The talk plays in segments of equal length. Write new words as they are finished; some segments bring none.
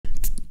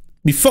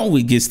Before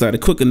we get started,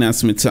 quick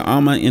announcement to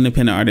all my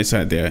independent artists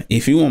out there.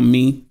 If you want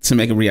me to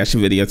make a reaction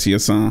video to your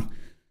song,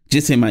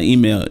 just hit my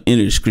email in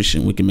the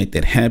description. We can make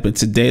that happen.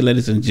 Today,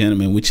 ladies and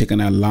gentlemen, we're checking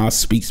out Law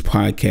Speaks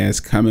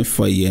podcast coming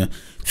for you,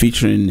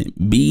 featuring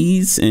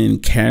Beadz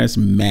and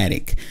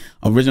Karizmatik.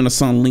 Original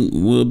song link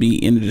will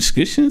be in the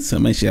description, so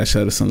make sure y'all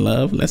show us some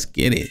love. Let's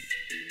get it.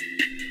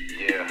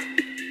 Yeah,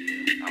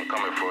 I'm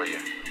coming for you.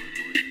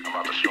 I'm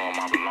about to show them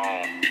I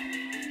belong.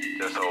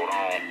 Just hold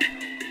on.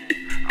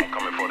 I'm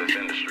coming for this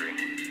industry.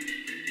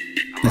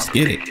 Let's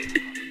get it.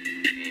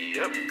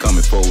 Yep.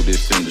 Coming for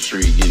this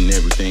industry, getting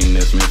everything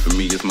that's meant for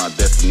me. It's my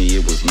destiny,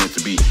 it was meant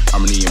to be.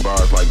 Harmony and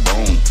bars like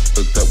bone.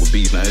 Hooked up with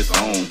Beadz, now it's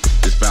on.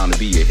 It's bound to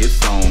be a hit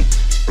song.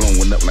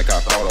 Blowing up like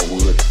I thought I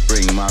would.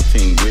 Bring my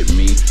team with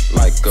me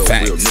like a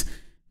real nigga.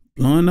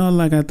 Blowing up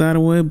like I thought I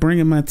would.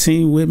 Bringing my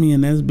team with me,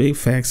 and that's big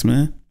facts,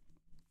 man.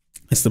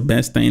 It's the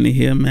best thing to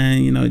hear,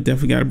 man. You know, you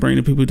definitely got to bring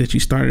the people that you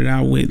started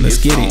out with.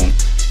 Let's get it.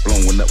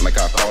 Blowing up like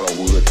I thought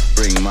I would.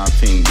 Bring my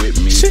team with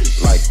me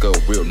like a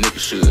real nigga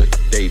should.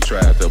 They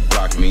tried to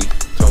block me.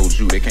 Told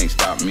you they can't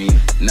stop me.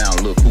 Now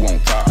look who on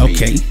top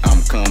me.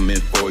 I'm coming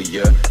for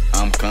ya.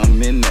 I'm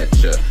coming at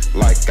ya.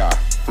 Like I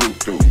flew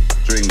through.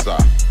 Dreams I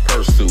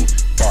pursue.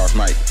 Bars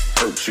might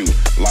hurt you.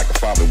 Like a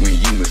father when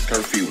you miss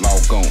curfew. Law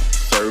gon'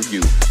 serve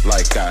you.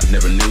 Like I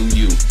never knew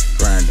you.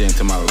 Grind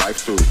into my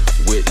life through.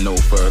 With no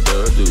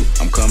further ado.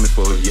 I'm coming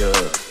for ya.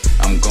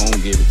 I'm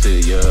gon' give it to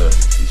ya.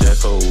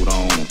 Just hold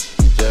on.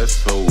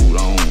 Just hold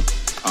on.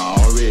 I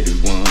already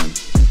won.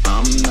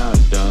 I'm not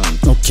done.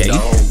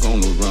 Y'all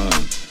gonna run.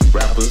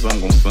 Rappers, I'm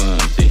gonna fun.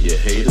 To your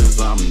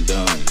haters, I'm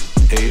done.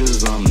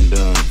 Haters, I'm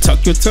done.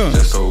 Tuck your tongue.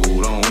 Just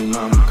hold on.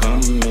 I'm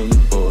coming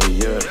for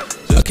ya.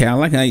 Okay, I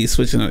like how you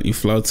switching up your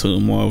flow to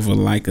more of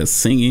a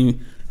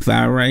singing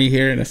vibe right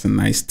here. That's a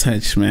nice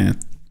touch, man.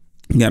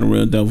 You got a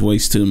real dope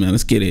voice too, man.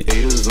 Let's get it.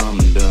 Haters, I'm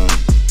done.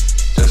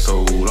 Just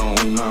hold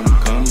on. I'm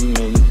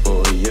coming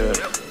for ya.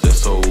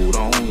 Just hold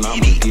on. I'ma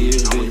give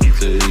it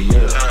to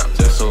ya.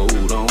 Just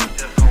hold on.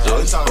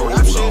 Just hold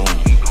on.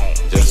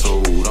 Just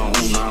hold on.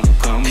 I'm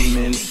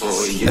coming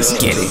for ya. Let's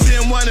get it.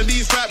 Then one of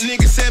these rap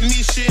niggas said me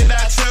shit,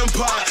 I turn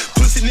pot.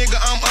 Pussy nigga,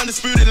 I'm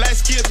undisputed like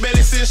Skip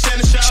Bayless in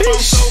Shannon Shop.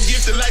 I'm so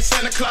gifted like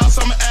Santa Claus,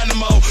 I'm an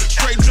animal.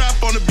 Straight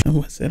drop on the beat.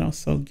 What's that? I'm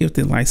so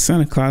gifted like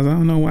Santa Claus. I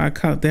don't know why I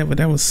caught that, but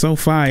that was so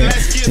fire. Like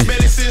Skip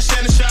Bayless in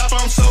Shannon Shop.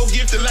 I'm so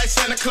gifted like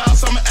Santa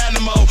Claus, I'm an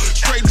animal.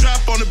 Straight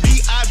drop on the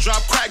beat, I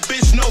drop crack,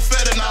 bitch, no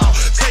fentanyl.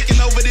 Taking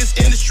over this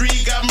industry,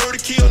 got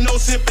murder, kill, no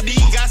sympathy.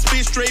 Got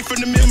spit straight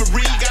from the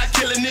memory. Got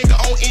kill a nigga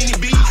on any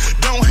beat.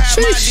 Don't have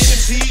my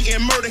identity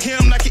and murder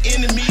him like an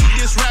enemy.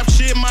 This rap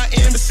shit, my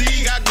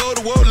embassy. I go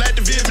to war like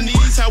the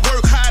Vietnamese. I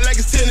work hard like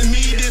it's telling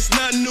me. This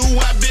nothing new,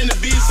 I've been the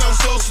beast. I'm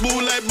so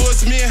smooth like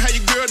boys men. How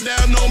you girl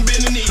down on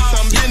bending knees.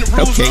 I'm bending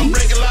rules, I'm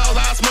breaking laws.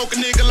 I smoke a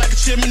nigga like a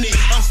chimney.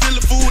 I'm still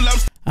a fool,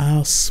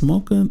 I'll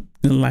smoke a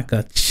like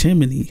a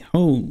chimney.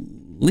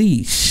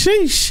 Holy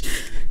sheesh.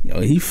 Yo,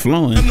 he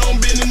flowing.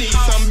 I'm bending knees.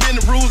 I'm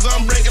bending rules,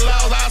 I'm breaking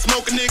laws. I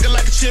smoke a nigga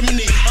like a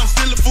chimney. I'm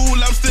still a fool,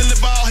 I'm still a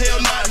ball.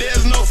 Hell nah,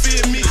 there's no fear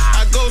in me.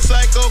 I go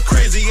psycho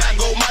crazy. I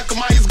go Michael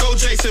Myers, go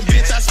Jason.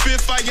 Bitch, I spit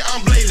fire,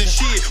 I'm blazing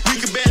shit.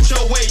 We can bet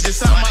your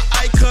wages. I'm my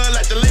icon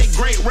like the late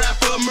great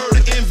rapper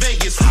Murder in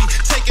Vegas. We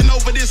taking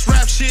over this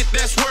rap shit.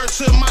 That's word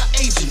to my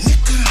agent,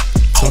 nigga.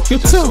 Talk your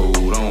tongue.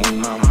 Hold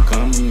on, I'm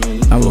coming.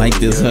 I like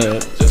this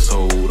hub. Just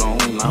hold on,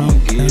 I'ma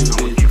give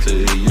it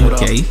to you.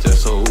 Okay.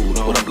 Just hold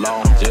on. What up,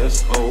 Law?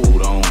 Just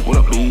hold on. What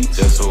up, Beadz?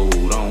 Just hold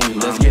on.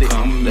 Let's get it.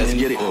 Let's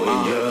get it.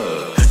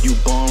 You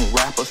born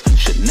rappers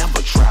should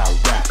never try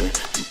rapping.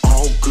 You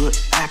all good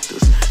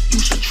actors. You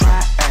should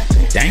try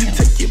acting. Damn.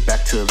 Take it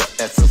back to the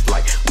essence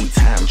like we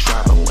time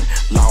traveling.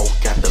 Law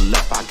got the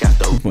left, I got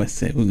the. Boy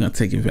said we're gonna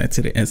take it back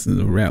to the essence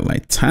of rap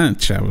like time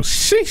travel.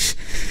 Sheesh.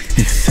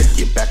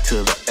 Take it back to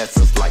the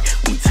essence like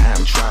we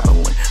time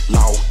traveling.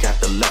 Law got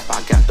the left,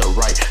 I got the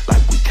right.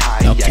 Like we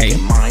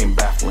kayaking, mind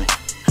baffling.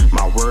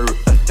 My word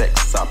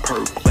effects are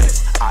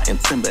perplex. I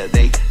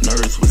intimidate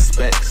nerves with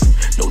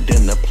specs. No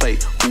dinner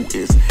plate, who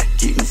is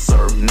getting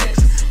served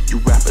next? You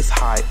rappers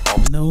high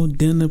off. No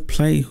dinner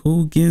plate,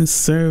 who getting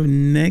served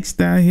next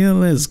out here?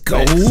 Let's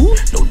go.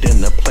 No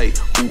dinner plate,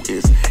 who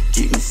is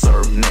getting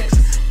served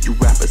next? You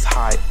rappers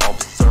high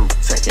off serve,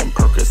 taking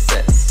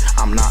Percocets.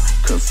 I'm not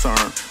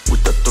concerned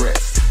with the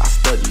threats. I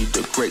study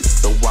the greats,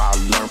 so I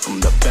learn from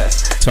the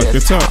best. Talk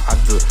your talk. I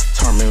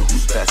determine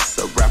who's best.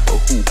 A rapper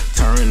who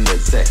turn the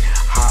Zach.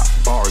 Hot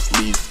bars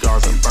leave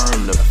scars and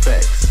burn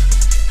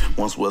effects.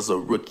 Once was a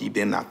rookie,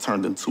 then I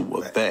turned into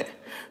a vet.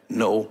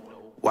 No,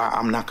 why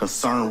I'm not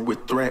concerned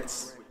with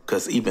threats?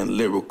 Cause even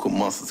lyrical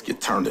monsters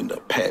get turned into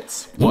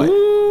pets. What?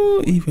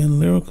 Ooh, even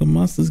lyrical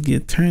monsters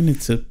get turned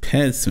into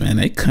pets, man.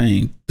 They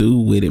came through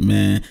with it,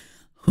 man.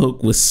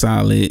 Hook was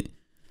solid.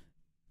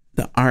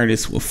 The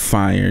artists were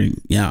fire.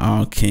 Y'all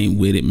all came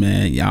with it,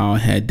 man. Y'all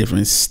had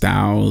different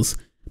styles,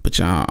 but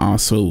y'all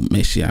also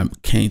make sure y'all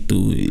came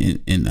through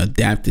and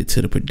adapted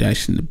to the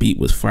production. The beat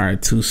was fire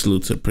too.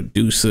 Salute to the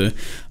producer.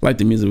 I like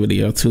the music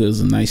video too. It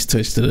was a nice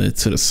touch to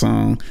the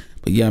song.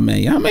 But yeah, man,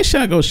 y'all make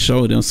sure I go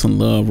show them some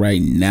love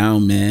right now,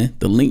 man.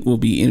 The link will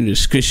be in the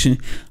description.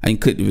 I can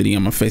click the video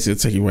on my face. It'll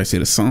take you right to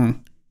the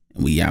song.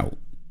 And we out.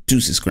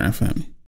 Deuces, grand family.